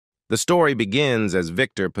The story begins as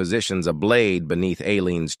Victor positions a blade beneath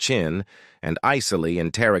Aileen's chin and icily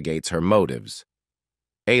interrogates her motives.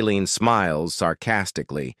 Aileen smiles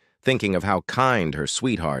sarcastically, thinking of how kind her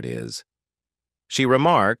sweetheart is. She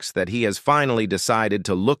remarks that he has finally decided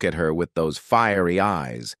to look at her with those fiery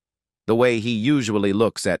eyes, the way he usually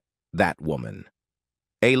looks at that woman.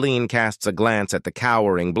 Aileen casts a glance at the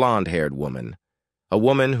cowering blonde-haired woman, a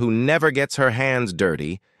woman who never gets her hands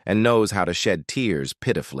dirty and knows how to shed tears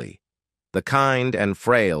pitifully, the kind and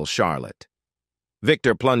frail Charlotte.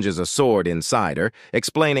 Victor plunges a sword inside her,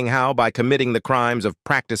 explaining how, by committing the crimes of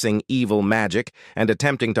practicing evil magic and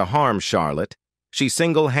attempting to harm Charlotte, she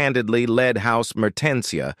single-handedly led House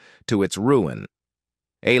Mertensia to its ruin.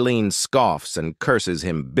 Aileen scoffs and curses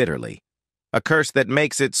him bitterly, a curse that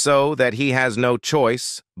makes it so that he has no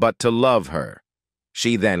choice but to love her.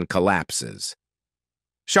 She then collapses.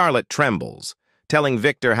 Charlotte trembles, telling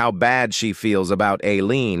Victor how bad she feels about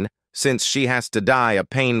Aileen since she has to die a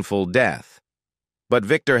painful death. But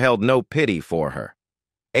Victor held no pity for her.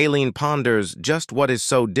 Aileen ponders just what is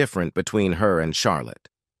so different between her and Charlotte.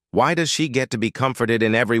 Why does she get to be comforted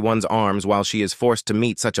in everyone's arms while she is forced to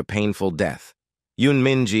meet such a painful death? Yoon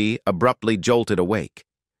Minji abruptly jolted awake.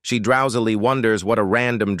 She drowsily wonders what a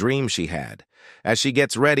random dream she had. As she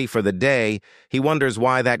gets ready for the day, he wonders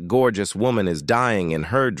why that gorgeous woman is dying in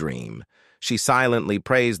her dream. She silently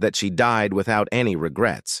prays that she died without any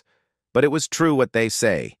regrets. But it was true what they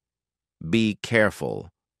say. Be careful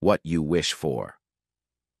what you wish for.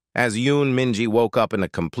 As Yoon Minji woke up in a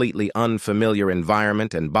completely unfamiliar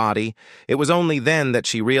environment and body, it was only then that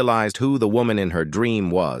she realized who the woman in her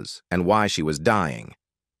dream was and why she was dying.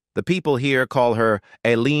 The people here call her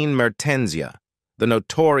Aileen Mertensia, the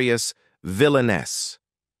notorious villainess.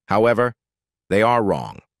 However, they are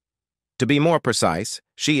wrong. To be more precise,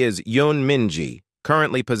 she is Yoon Minji,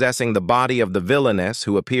 currently possessing the body of the villainess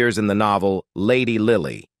who appears in the novel Lady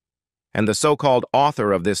Lily. And the so-called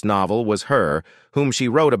author of this novel was her, whom she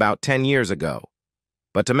wrote about 10 years ago.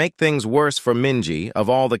 But to make things worse for Minji,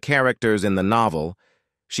 of all the characters in the novel,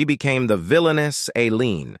 she became the villainous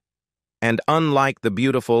Aileen. And unlike the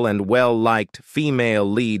beautiful and well-liked female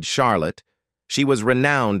lead Charlotte, she was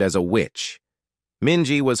renowned as a witch.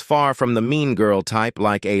 Minji was far from the mean girl type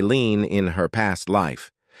like Aileen in her past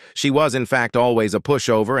life. She was, in fact, always a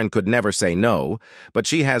pushover and could never say no, but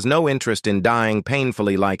she has no interest in dying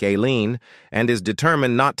painfully like Aileen and is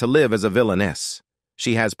determined not to live as a villainess.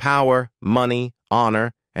 She has power, money,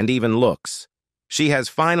 honor, and even looks. She has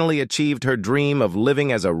finally achieved her dream of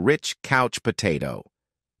living as a rich couch potato.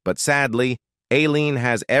 But sadly, Aileen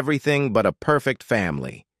has everything but a perfect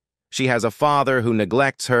family. She has a father who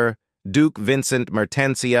neglects her, Duke Vincent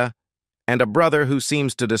Mertensia, and a brother who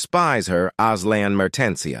seems to despise her, Aslan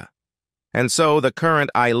Mertensia. And so the current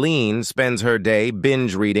Aileen spends her day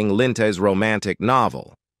binge-reading Linte's romantic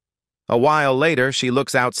novel. A while later, she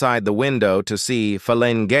looks outside the window to see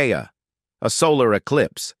Falengea, a solar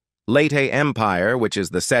eclipse. Leyte Empire, which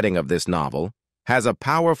is the setting of this novel, has a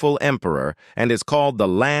powerful emperor and is called the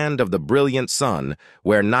Land of the Brilliant Sun,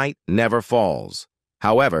 where night never falls.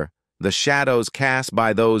 However, the shadows cast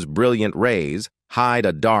by those brilliant rays hide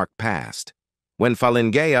a dark past. When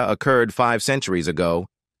Falengea occurred 5 centuries ago,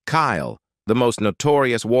 Kyle, the most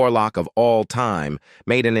notorious warlock of all time,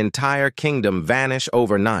 made an entire kingdom vanish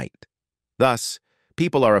overnight. Thus,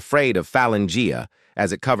 people are afraid of Falengea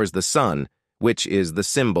as it covers the sun, which is the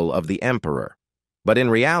symbol of the emperor. But in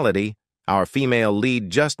reality, our female lead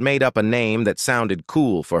just made up a name that sounded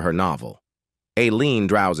cool for her novel. Aileen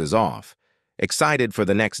drowses off, excited for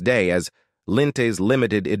the next day as Linte's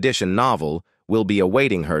limited edition novel will be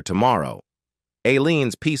awaiting her tomorrow.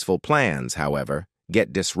 Aileen's peaceful plans, however,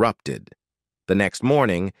 get disrupted. The next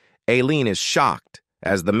morning, Aileen is shocked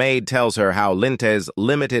as the maid tells her how Linte's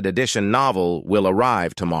limited edition novel will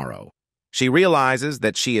arrive tomorrow. She realizes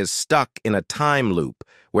that she is stuck in a time loop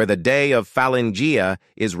where the day of Falengea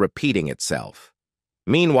is repeating itself.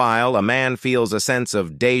 Meanwhile, a man feels a sense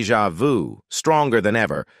of déjà vu, stronger than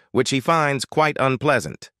ever, which he finds quite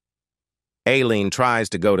unpleasant. Aileen tries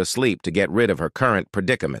to go to sleep to get rid of her current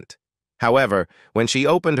predicament. However, when she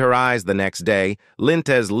opened her eyes the next day,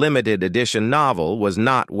 Linte's limited edition novel was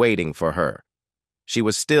not waiting for her. She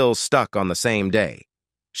was still stuck on the same day.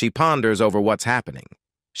 She ponders over what's happening.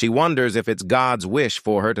 She wonders if it's God's wish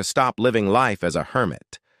for her to stop living life as a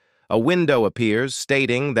hermit. A window appears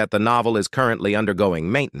stating that the novel is currently undergoing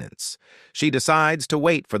maintenance. She decides to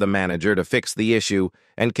wait for the manager to fix the issue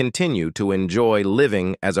and continue to enjoy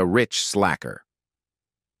living as a rich slacker.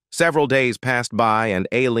 Several days passed by and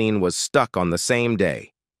Aileen was stuck on the same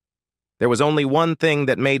day. There was only one thing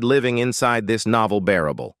that made living inside this novel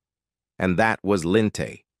bearable, and that was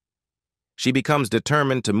Linte. She becomes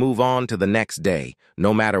determined to move on to the next day,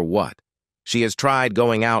 no matter what. She has tried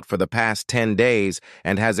going out for the past 10 days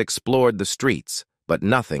and has explored the streets, but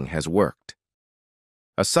nothing has worked.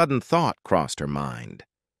 A sudden thought crossed her mind.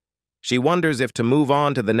 She wonders if to move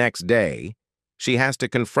on to the next day, she has to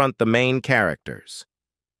confront the main characters.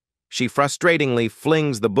 She frustratingly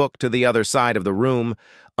flings the book to the other side of the room,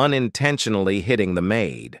 unintentionally hitting the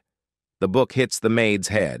maid. The book hits the maid's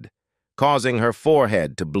head, causing her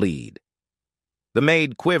forehead to bleed. The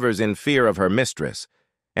maid quivers in fear of her mistress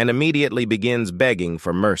and immediately begins begging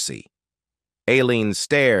for mercy. Aileen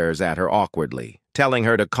stares at her awkwardly, telling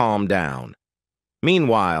her to calm down.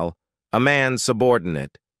 Meanwhile, a man's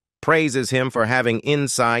subordinate praises him for having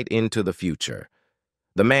insight into the future.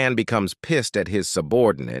 The man becomes pissed at his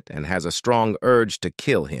subordinate and has a strong urge to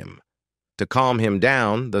kill him. To calm him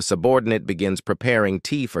down, the subordinate begins preparing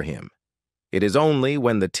tea for him. It is only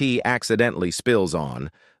when the tea accidentally spills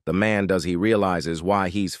on the man does he realizes why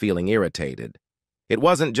he's feeling irritated. It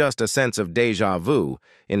wasn't just a sense of déjà vu.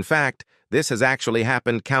 In fact, this has actually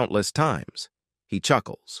happened countless times. He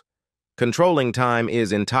chuckles. Controlling time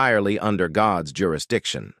is entirely under God's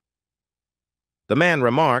jurisdiction. The man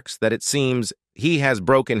remarks that it seems he has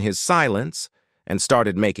broken his silence and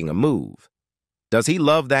started making a move. Does he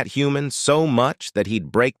love that human so much that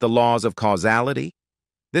he'd break the laws of causality?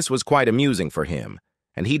 This was quite amusing for him,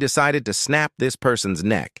 and he decided to snap this person's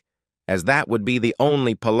neck, as that would be the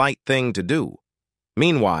only polite thing to do.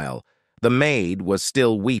 Meanwhile, the maid was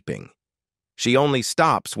still weeping. She only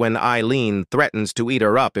stops when Aileen threatens to eat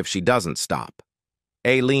her up if she doesn't stop.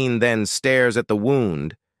 Aileen then stares at the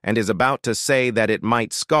wound and is about to say that it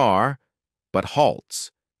might scar, but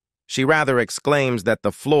halts. She rather exclaims that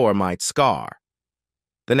the floor might scar.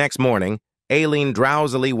 The next morning, Aileen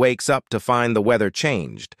drowsily wakes up to find the weather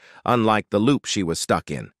changed, unlike the loop she was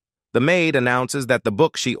stuck in. The maid announces that the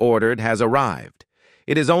book she ordered has arrived.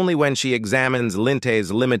 It is only when she examines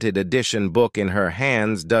Linte's limited edition book in her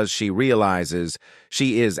hands does she realizes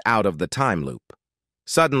she is out of the time loop.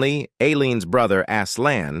 Suddenly, Aileen's brother,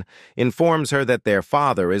 Aslan, informs her that their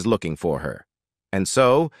father is looking for her. And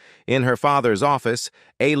so, in her father's office,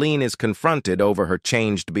 Aileen is confronted over her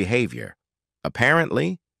changed behavior.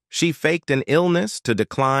 Apparently, she faked an illness to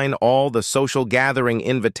decline all the social gathering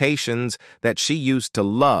invitations that she used to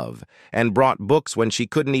love and brought books when she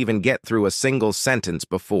couldn't even get through a single sentence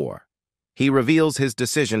before. He reveals his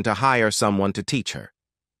decision to hire someone to teach her,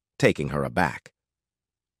 taking her aback.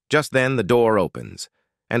 Just then the door opens,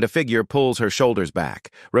 and a figure pulls her shoulders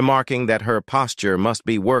back, remarking that her posture must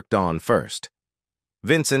be worked on first.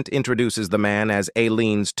 Vincent introduces the man as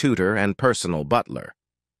Aileen's tutor and personal butler.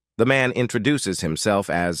 The man introduces himself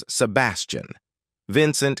as Sebastian.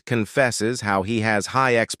 Vincent confesses how he has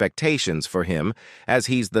high expectations for him as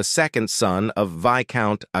he's the second son of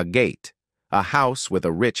Viscount Agate, a house with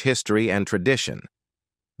a rich history and tradition.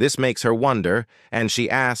 This makes her wonder, and she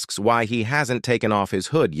asks why he hasn't taken off his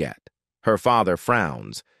hood yet. Her father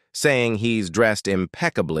frowns, saying he's dressed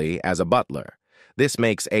impeccably as a butler. This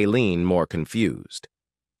makes Aileen more confused.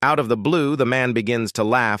 Out of the blue, the man begins to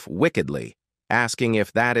laugh wickedly, asking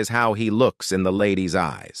if that is how he looks in the lady's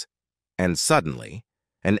eyes. And suddenly,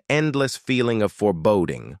 an endless feeling of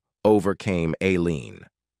foreboding overcame Aileen.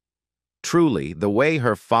 Truly, the way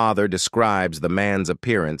her father describes the man's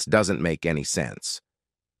appearance doesn't make any sense.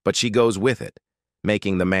 But she goes with it,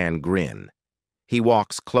 making the man grin. He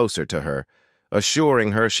walks closer to her,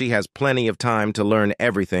 assuring her she has plenty of time to learn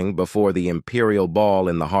everything before the Imperial Ball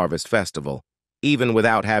in the Harvest Festival, even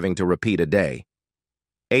without having to repeat a day.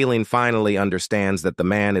 Aileen finally understands that the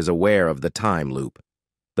man is aware of the time loop.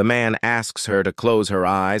 The man asks her to close her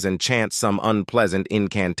eyes and chant some unpleasant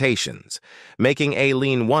incantations, making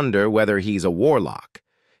Aileen wonder whether he's a warlock.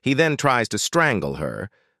 He then tries to strangle her,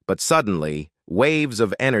 but suddenly, waves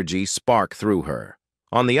of energy spark through her.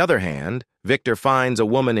 On the other hand, Victor finds a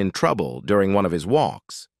woman in trouble during one of his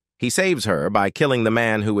walks. He saves her by killing the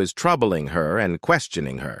man who is troubling her and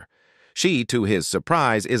questioning her. She, to his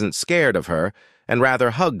surprise, isn't scared of her and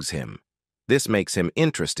rather hugs him. This makes him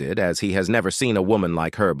interested, as he has never seen a woman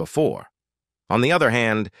like her before. On the other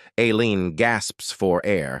hand, Aileen gasps for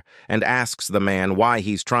air and asks the man why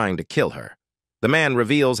he's trying to kill her. The man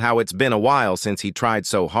reveals how it's been a while since he tried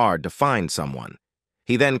so hard to find someone.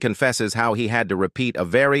 He then confesses how he had to repeat a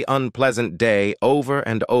very unpleasant day over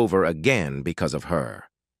and over again because of her.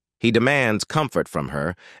 He demands comfort from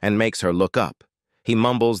her and makes her look up. He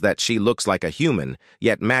mumbles that she looks like a human,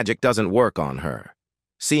 yet magic doesn't work on her.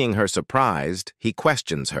 Seeing her surprised, he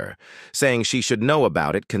questions her, saying she should know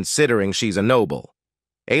about it considering she's a noble.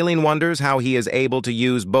 Aileen wonders how he is able to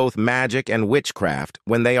use both magic and witchcraft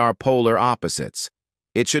when they are polar opposites.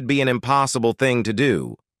 It should be an impossible thing to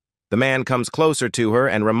do. The man comes closer to her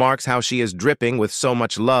and remarks how she is dripping with so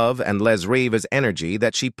much love and Lesrive's energy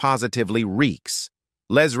that she positively reeks.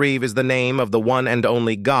 Lesrive is the name of the one and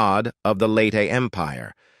only god of the Late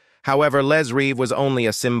Empire. However, Lesrive was only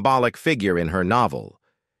a symbolic figure in her novel.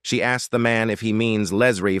 She asks the man if he means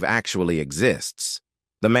Lesrive actually exists.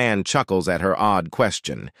 The man chuckles at her odd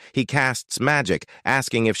question. He casts magic,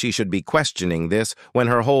 asking if she should be questioning this when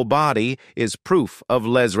her whole body is proof of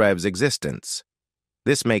Lesrive's existence.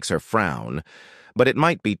 This makes her frown, but it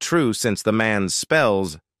might be true since the man's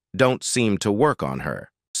spells don't seem to work on her.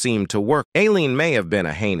 Aileen may have been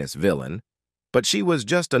a heinous villain, but she was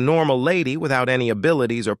just a normal lady without any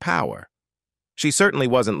abilities or power. She certainly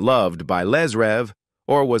wasn't loved by Lesrive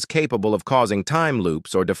or was capable of causing time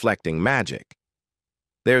loops or deflecting magic.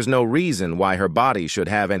 There's no reason why her body should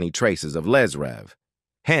have any traces of Lesrive.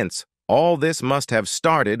 Hence, all this must have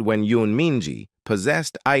started when Minji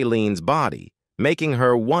possessed Aileen's body, making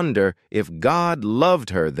her wonder if God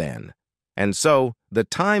loved her then. And so, the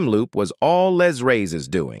time loop was all Lesrive's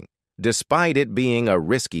doing, despite it being a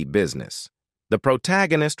risky business. The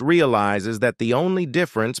protagonist realizes that the only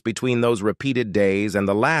difference between those repeated days and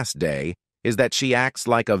the last day is that she acts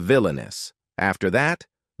like a villainess. After that,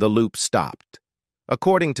 the loop stopped.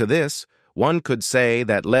 According to this, one could say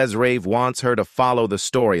that Lesrive wants her to follow the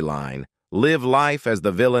storyline, live life as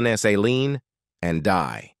the villainess Aileen, and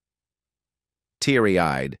die.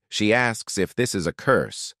 Teary-eyed, she asks if this is a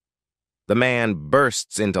curse. The man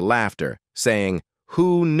bursts into laughter, saying,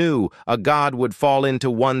 "Who knew a god would fall into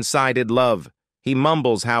one-sided love?" He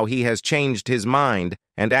mumbles how he has changed his mind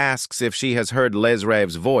and asks if she has heard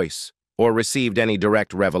Lesrive's voice or received any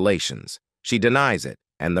direct revelations. She denies it,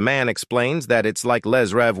 and the man explains that it's like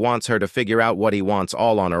Lesrive wants her to figure out what he wants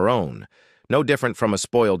all on her own, no different from a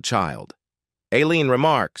spoiled child. Aileen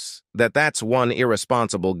remarks that that's one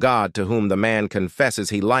irresponsible god to whom the man confesses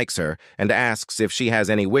he likes her and asks if she has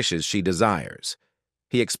any wishes she desires.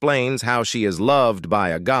 He explains how she is loved by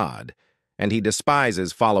a god, and he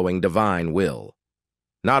despises following divine will.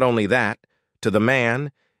 Not only that, to the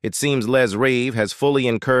man, it seems Lesrive has fully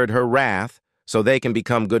incurred her wrath so they can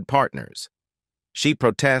become good partners. She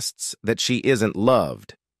protests that she isn't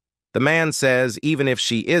loved. The man says even if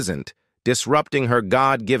she isn't, disrupting her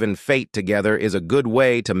God-given fate together is a good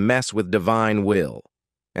way to mess with divine will.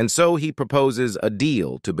 And so he proposes a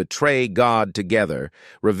deal to betray God together,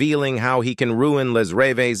 revealing how he can ruin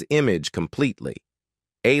Lesrive's image completely.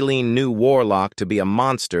 Aileen knew Warlock to be a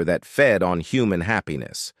monster that fed on human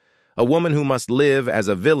happiness. A woman who must live as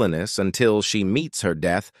a villainess until she meets her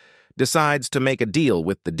death decides to make a deal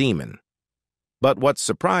with the demon. But what's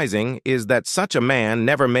surprising is that such a man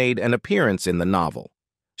never made an appearance in the novel.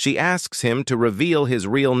 She asks him to reveal his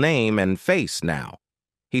real name and face now.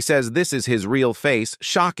 He says this is his real face,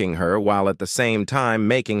 shocking her while at the same time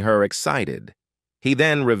making her excited. He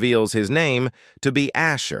then reveals his name to be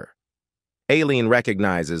Asher. Aileen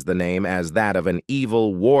recognizes the name as that of an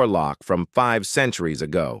evil warlock from 5 centuries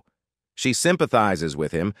ago. She sympathizes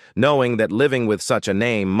with him, knowing that living with such a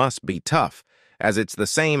name must be tough, as it's the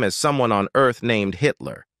same as someone on Earth named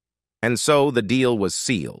Hitler. And so the deal was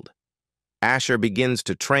sealed. Asher begins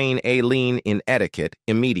to train Aileen in etiquette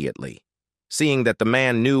immediately. Seeing that the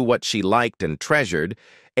man knew what she liked and treasured,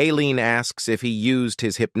 Aileen asks if he used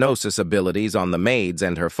his hypnosis abilities on the maids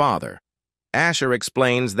and her father. Asher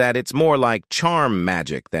explains that it's more like charm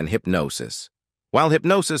magic than hypnosis. While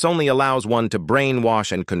hypnosis only allows one to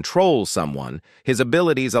brainwash and control someone, his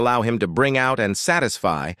abilities allow him to bring out and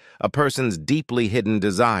satisfy a person's deeply hidden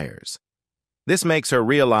desires. This makes her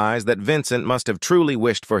realize that Vincent must have truly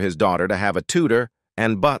wished for his daughter to have a tutor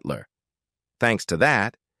and butler. Thanks to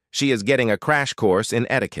that, she is getting a crash course in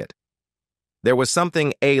etiquette. There was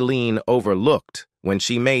something Aileen overlooked when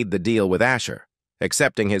she made the deal with Asher.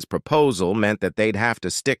 Accepting his proposal meant that they'd have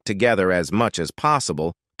to stick together as much as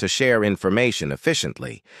possible to share information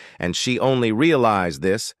efficiently, and she only realized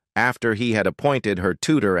this after he had appointed her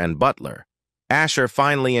tutor and butler. Asher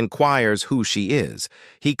finally inquires who she is.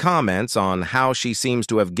 He comments on how she seems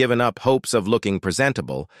to have given up hopes of looking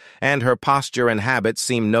presentable, and her posture and habits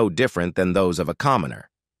seem no different than those of a commoner.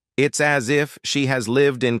 It's as if she has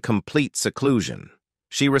lived in complete seclusion.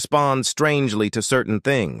 She responds strangely to certain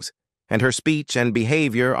things, and her speech and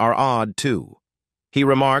behavior are odd too. He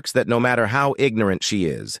remarks that no matter how ignorant she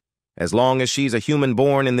is, as long as she's a human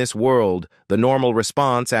born in this world, the normal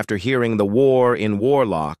response after hearing the war in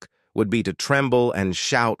Warlock would be to tremble and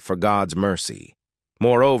shout for God's mercy.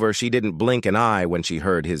 Moreover, she didn't blink an eye when she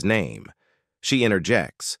heard his name. She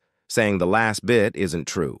interjects, saying the last bit isn't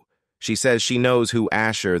true. She says she knows who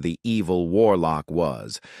Asher the evil warlock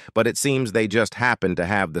was, but it seems they just happen to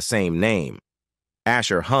have the same name.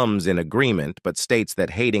 Asher hums in agreement, but states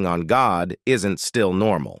that hating on God isn't still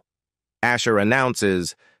normal. Asher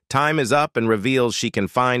announces time is up and reveals she can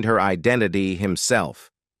find her identity himself.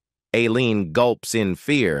 Aileen gulps in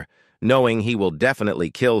fear, knowing he will definitely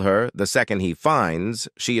kill her the second he finds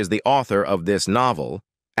she is the author of this novel,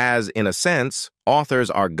 as, in a sense, authors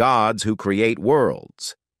are gods who create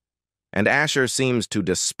worlds. And Asher seems to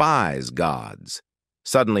despise gods.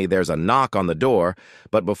 Suddenly there's a knock on the door,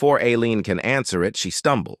 but before Aileen can answer it, she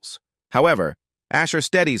stumbles. However, Asher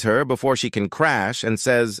steadies her before she can crash and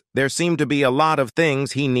says there seem to be a lot of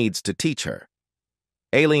things he needs to teach her.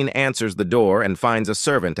 Aileen answers the door and finds a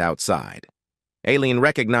servant outside. Aileen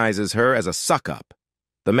recognizes her as a suck-up.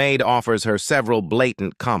 The maid offers her several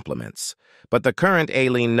blatant compliments, but the current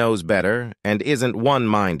Aileen knows better and isn't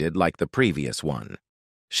one-minded like the previous one.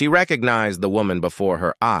 She recognized the woman before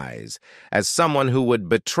her eyes as someone who would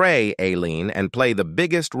betray Aileen and play the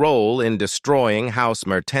biggest role in destroying House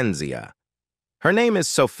Mertenzia. Her name is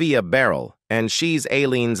Sophia Beryl, and she's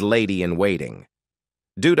Aileen's lady-in-waiting.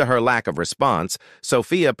 Due to her lack of response,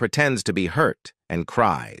 Sophia pretends to be hurt and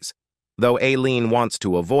cries. Though Aileen wants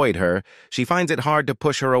to avoid her, she finds it hard to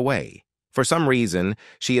push her away. For some reason,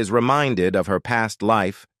 she is reminded of her past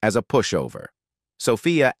life as a pushover.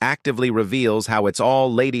 Sophia actively reveals how it's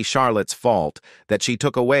all Lady Charlotte's fault that she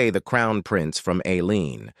took away the crown prince from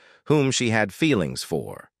Aileen, whom she had feelings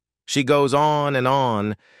for. She goes on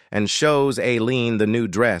and shows Aileen the new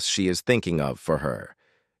dress she is thinking of for her.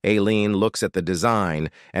 Aileen looks at the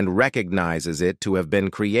design and recognizes it to have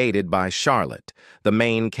been created by Charlotte, the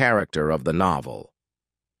main character of the novel.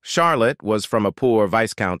 Charlotte was from a poor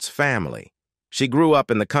Viscount's family. She grew up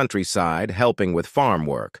in the countryside, helping with farm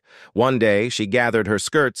work. One day, she gathered her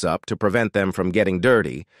skirts up to prevent them from getting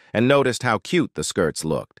dirty and noticed how cute the skirts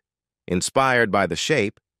looked. Inspired by the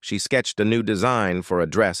shape, she sketched a new design for a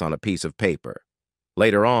dress on a piece of paper.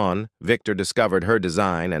 Later on, Victor discovered her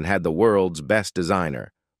design and had the world's best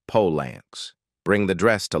designer, Polanx, bring the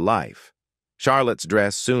dress to life. Charlotte's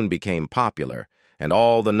dress soon became popular, and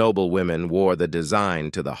all the noble women wore the design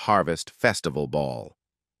to the Harvest Festival Ball.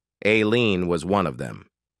 Aileen was one of them,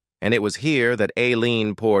 and it was here that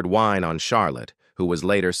Aileen poured wine on Charlotte, who was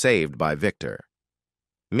later saved by Victor.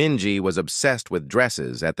 Minji was obsessed with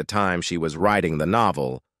dresses at the time she was writing the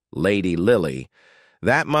novel, Lady Lily.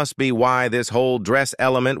 That must be why this whole dress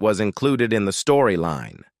element was included in the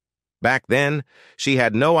storyline. Back then, she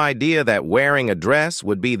had no idea that wearing a dress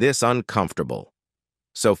would be this uncomfortable.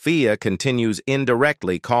 Sophia continues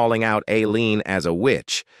indirectly calling out Aileen as a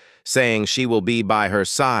witch, saying she will be by her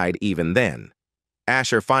side even then.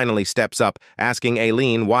 Asher finally steps up, asking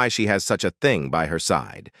Aileen why she has such a thing by her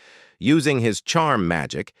side. Using his charm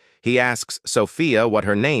magic, he asks Sophia what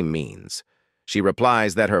her name means. She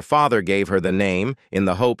replies that her father gave her the name in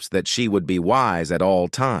the hopes that she would be wise at all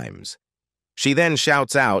times. She then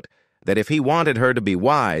shouts out that if he wanted her to be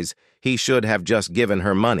wise, he should have just given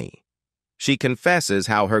her money. She confesses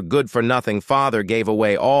how her good-for-nothing father gave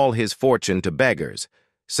away all his fortune to beggars,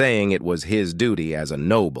 saying it was his duty as a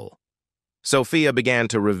noble. Sophia began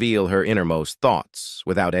to reveal her innermost thoughts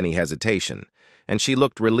without any hesitation, and she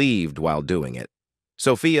looked relieved while doing it.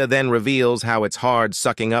 Sophia then reveals how it's hard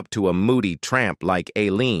sucking up to a moody tramp like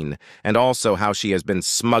Aileen, and also how she has been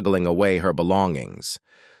smuggling away her belongings.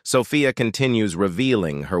 Sophia continues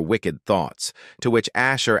revealing her wicked thoughts, to which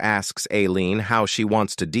Asher asks Aileen how she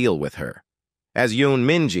wants to deal with her. As Yoon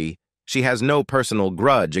Minji, she has no personal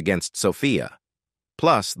grudge against Sophia.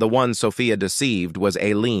 Plus, the one Sophia deceived was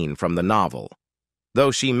Aileen from the novel. Though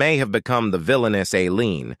she may have become the villainous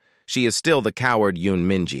Aileen, she is still the coward Yoon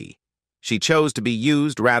Minji. She chose to be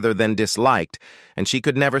used rather than disliked, and she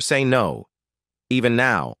could never say no. Even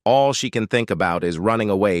now, all she can think about is running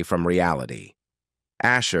away from reality.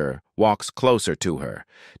 Asher walks closer to her,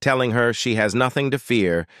 telling her she has nothing to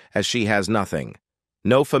fear as she has nothing.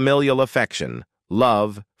 No familial affection,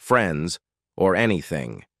 love, friends, or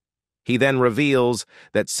anything. He then reveals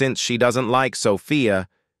that since she doesn't like Sophia,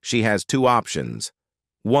 she has two options.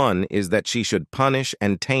 One is that she should punish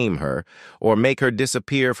and tame her, or make her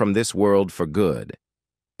disappear from this world for good.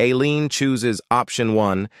 Aileen chooses option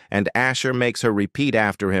 1, and Asher makes her repeat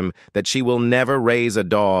after him that she will never raise a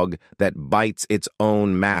dog that bites its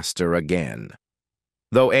own master again.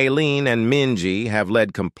 Though Aileen and Minji have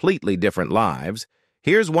led completely different lives,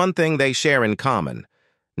 here's one thing they share in common.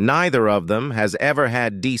 Neither of them has ever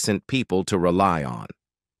had decent people to rely on.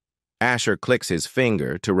 Asher clicks his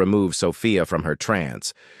finger to remove Sophia from her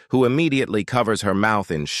trance, who immediately covers her mouth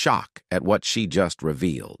in shock at what she just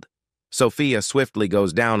revealed. Sophia swiftly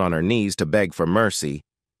goes down on her knees to beg for mercy,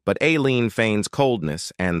 but Aileen feigns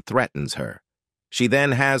coldness and threatens her. She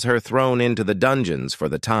then has her thrown into the dungeons for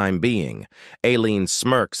the time being. Aileen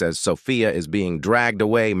smirks as Sophia is being dragged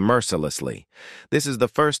away mercilessly. This is the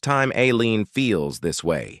first time Aileen feels this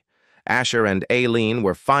way. Asher and Aileen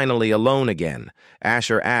were finally alone again.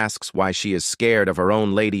 Asher asks why she is scared of her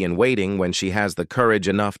own lady-in-waiting when she has the courage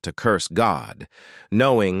enough to curse God.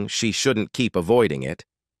 Knowing she shouldn't keep avoiding it,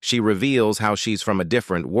 she reveals how she's from a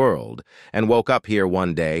different world and woke up here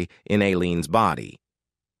one day in Aileen's body.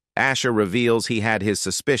 Asher reveals he had his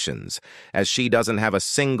suspicions, as she doesn't have a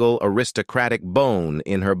single aristocratic bone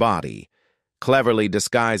in her body. Cleverly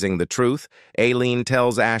disguising the truth, Aileen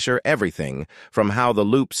tells Asher everything, from how the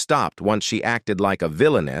loop stopped once she acted like a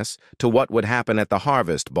villainess to what would happen at the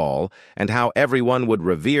harvest ball, and how everyone would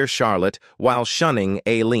revere Charlotte while shunning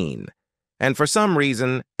Aileen. And for some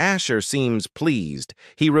reason, Asher seems pleased.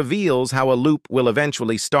 He reveals how a loop will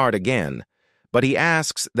eventually start again. But he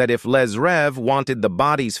asks that if Lesrev wanted the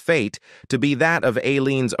body's fate to be that of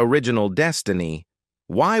Aileen's original destiny,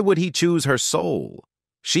 why would he choose her soul?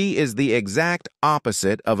 She is the exact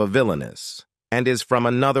opposite of a villainess, and is from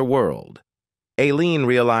another world. Aileen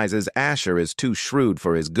realizes Asher is too shrewd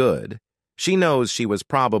for his good. She knows she was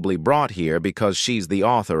probably brought here because she's the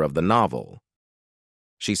author of the novel.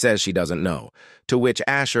 She says she doesn't know, to which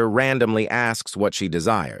Asher randomly asks what she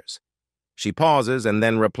desires. She pauses and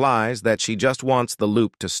then replies that she just wants the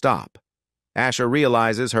loop to stop. Asher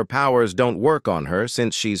realizes her powers don't work on her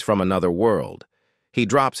since she's from another world. He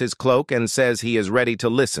drops his cloak and says he is ready to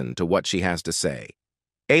listen to what she has to say.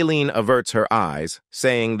 Aileen averts her eyes,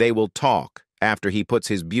 saying they will talk after he puts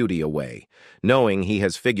his beauty away, knowing he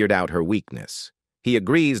has figured out her weakness. He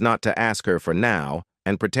agrees not to ask her for now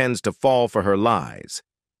and pretends to fall for her lies.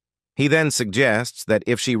 He then suggests that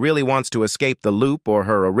if she really wants to escape the loop or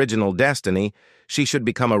her original destiny, she should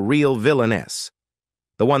become a real villainess,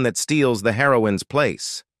 the one that steals the heroine's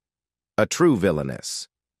place. A true villainess.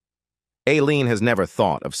 Aileen has never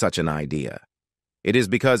thought of such an idea. It is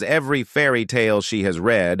because every fairy tale she has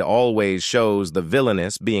read always shows the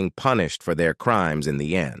villainess being punished for their crimes in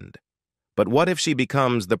the end. But what if she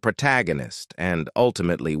becomes the protagonist and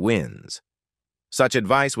ultimately wins? Such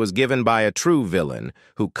advice was given by a true villain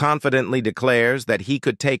who confidently declares that he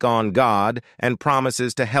could take on God and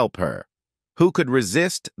promises to help her. Who could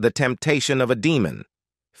resist the temptation of a demon?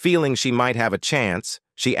 Feeling she might have a chance,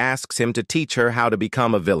 she asks him to teach her how to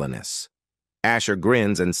become a villainess. Asher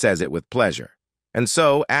grins and says it with pleasure. And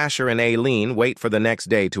so Asher and Aileen wait for the next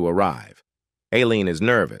day to arrive. Aileen is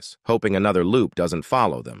nervous, hoping another loop doesn't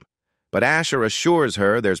follow them. But Asher assures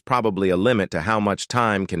her there's probably a limit to how much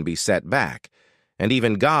time can be set back, and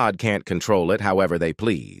even God can't control it however they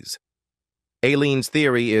please. Aileen's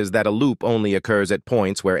theory is that a loop only occurs at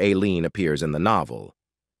points where Aileen appears in the novel.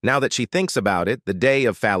 Now that she thinks about it, the day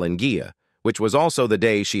of Phalangia, which was also the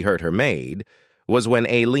day she hurt her maid, was when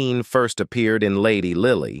Aileen first appeared in Lady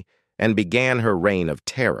Lily and began her reign of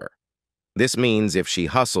terror. This means if she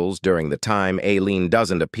hustles during the time Aileen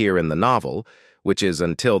doesn't appear in the novel, which is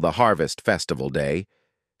until the Harvest Festival Day,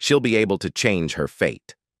 she'll be able to change her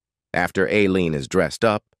fate. After Aileen is dressed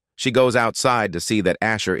up, she goes outside to see that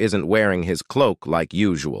Asher isn't wearing his cloak like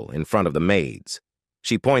usual in front of the maids.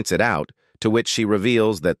 She points it out, to which she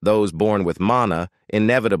reveals that those born with mana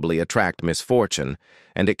inevitably attract misfortune,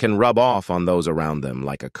 and it can rub off on those around them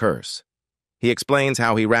like a curse. He explains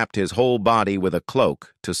how he wrapped his whole body with a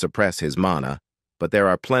cloak to suppress his mana, but there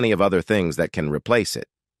are plenty of other things that can replace it.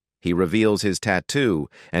 He reveals his tattoo,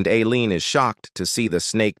 and Aileen is shocked to see the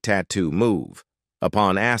snake tattoo move.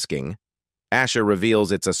 Upon asking, Asher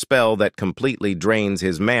reveals it's a spell that completely drains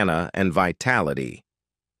his mana and vitality.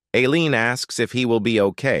 Aileen asks if he will be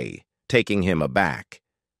okay, taking him aback.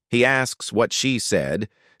 He asks what she said,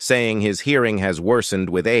 saying his hearing has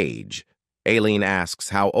worsened with age. Aileen asks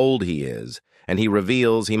how old he is, and he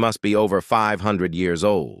reveals he must be over 500 years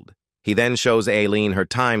old. He then shows Aileen her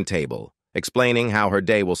timetable, explaining how her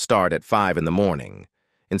day will start at 5 in the morning.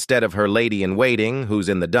 Instead of her lady-in-waiting, who's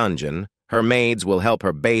in the dungeon, her maids will help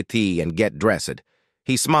her bathe tea and get dressed.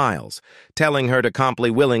 He smiles, telling her to comply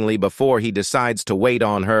willingly before he decides to wait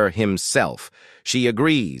on her himself. She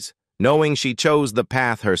agrees, knowing she chose the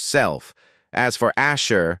path herself. As for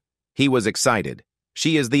Asher, he was excited.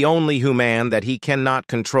 She is the only human that he cannot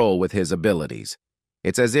control with his abilities.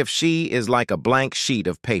 It's as if she is like a blank sheet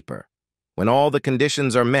of paper. When all the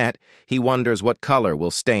conditions are met, he wonders what color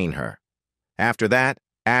will stain her. After that,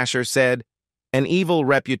 Asher said, "An evil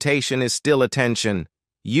reputation is still attention.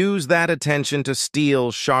 Use that attention to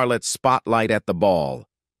steal Charlotte's spotlight at the ball."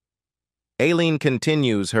 Aileen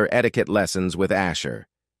continues her etiquette lessons with Asher.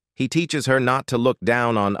 He teaches her not to look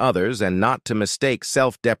down on others and not to mistake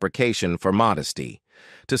self-deprecation for modesty.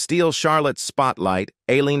 To steal Charlotte's spotlight,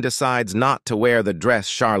 Aileen decides not to wear the dress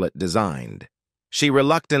Charlotte designed. She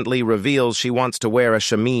reluctantly reveals she wants to wear a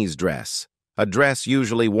chemise dress, a dress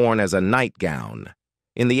usually worn as a nightgown.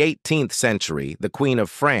 In the 18th century, the Queen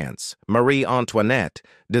of France, Marie Antoinette,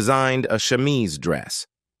 designed a chemise dress.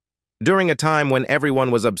 During a time when everyone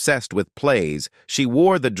was obsessed with plays, she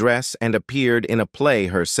wore the dress and appeared in a play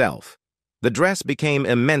herself. The dress became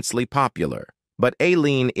immensely popular, but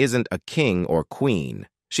Aileen isn't a king or queen.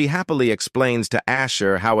 She happily explains to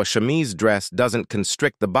Asher how a chemise dress doesn't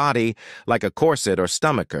constrict the body like a corset or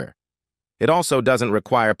stomacher. It also doesn't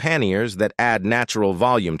require panniers that add natural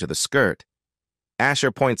volume to the skirt.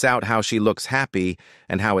 Asher points out how she looks happy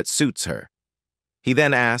and how it suits her. He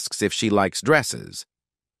then asks if she likes dresses.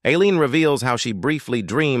 Aileen reveals how she briefly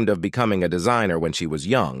dreamed of becoming a designer when she was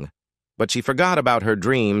young, but she forgot about her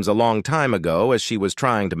dreams a long time ago as she was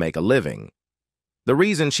trying to make a living. The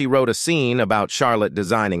reason she wrote a scene about Charlotte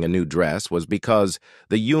designing a new dress was because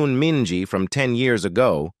the Yoon Minji from 10 years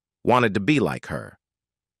ago wanted to be like her.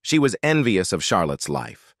 She was envious of Charlotte's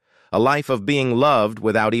life, a life of being loved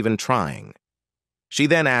without even trying. She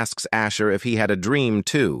then asks Asher if he had a dream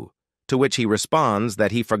too, to which he responds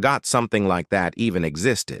that he forgot something like that even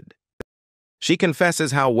existed. She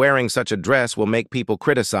confesses how wearing such a dress will make people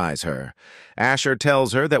criticize her. Asher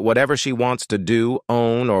tells her that whatever she wants to do,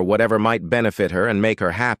 own, or whatever might benefit her and make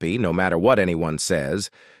her happy, no matter what anyone says,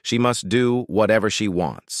 she must do whatever she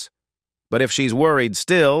wants. But if she's worried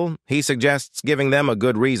still, he suggests giving them a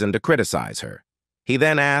good reason to criticize her. He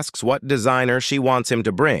then asks what designer she wants him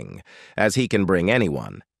to bring, as he can bring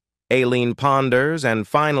anyone. Aileen ponders and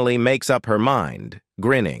finally makes up her mind,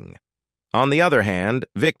 grinning. On the other hand,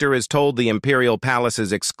 Victor is told the Imperial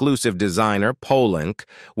Palace's exclusive designer, Polink,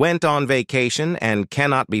 went on vacation and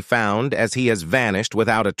cannot be found as he has vanished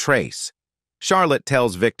without a trace. Charlotte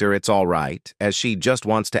tells Victor it's all right, as she just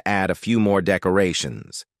wants to add a few more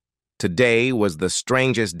decorations. Today was the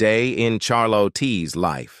strangest day in Charlo T's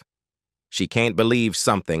life. She can't believe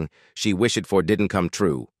something she wished for didn't come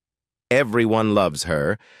true. Everyone loves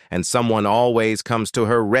her, and someone always comes to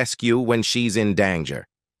her rescue when she's in danger.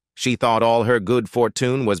 She thought all her good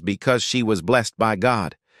fortune was because she was blessed by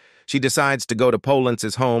God. She decides to go to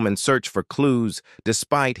Polentz's home and search for clues,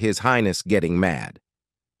 despite His Highness getting mad.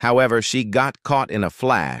 However, she got caught in a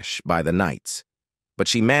flash by the knights, but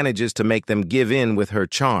she manages to make them give in with her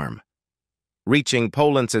charm. Reaching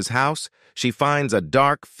Polentz's house, she finds a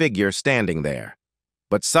dark figure standing there.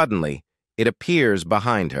 But suddenly, it appears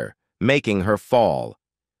behind her, making her fall.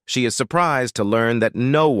 She is surprised to learn that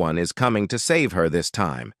no one is coming to save her this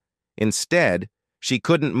time. Instead, she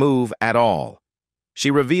couldn't move at all. She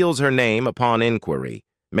reveals her name upon inquiry,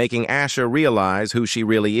 making Asher realize who she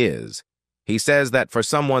really is. He says that for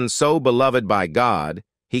someone so beloved by God,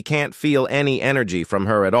 he can't feel any energy from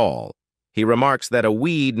her at all. He remarks that a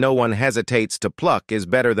weed no one hesitates to pluck is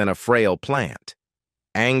better than a frail plant.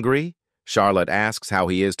 Angry, Charlotte asks how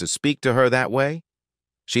he is to speak to her that way.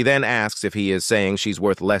 She then asks if he is saying she's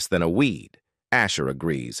worth less than a weed. Asher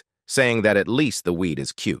agrees, saying that at least the weed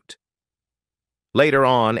is cute. Later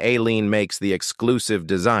on, Aileen makes the exclusive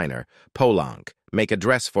designer, Polink, make a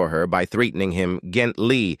dress for her by threatening him Gent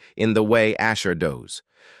Lee in the way Asher does.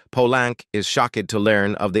 Polink is shocked to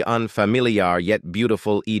learn of the unfamiliar yet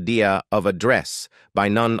beautiful idea of a dress by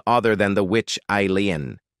none other than the witch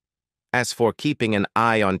Aileen. As for keeping an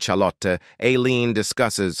eye on Charlotte, Aileen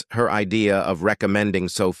discusses her idea of recommending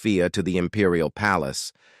Sophia to the Imperial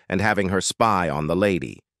Palace and having her spy on the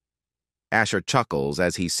lady. Asher chuckles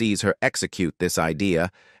as he sees her execute this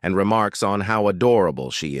idea and remarks on how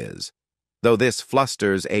adorable she is. Though this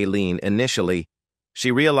flusters Aileen initially,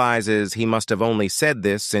 she realizes he must have only said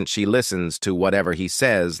this since she listens to whatever he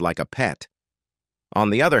says like a pet. On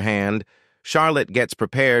the other hand, Charlotte gets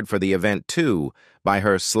prepared for the event too by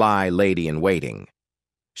her sly lady-in-waiting.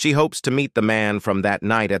 She hopes to meet the man from that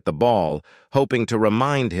night at the ball, hoping to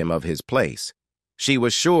remind him of his place. She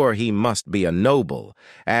was sure he must be a noble,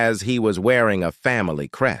 as he was wearing a family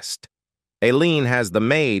crest. Aileen has the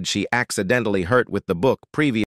maid she accidentally hurt with the book previously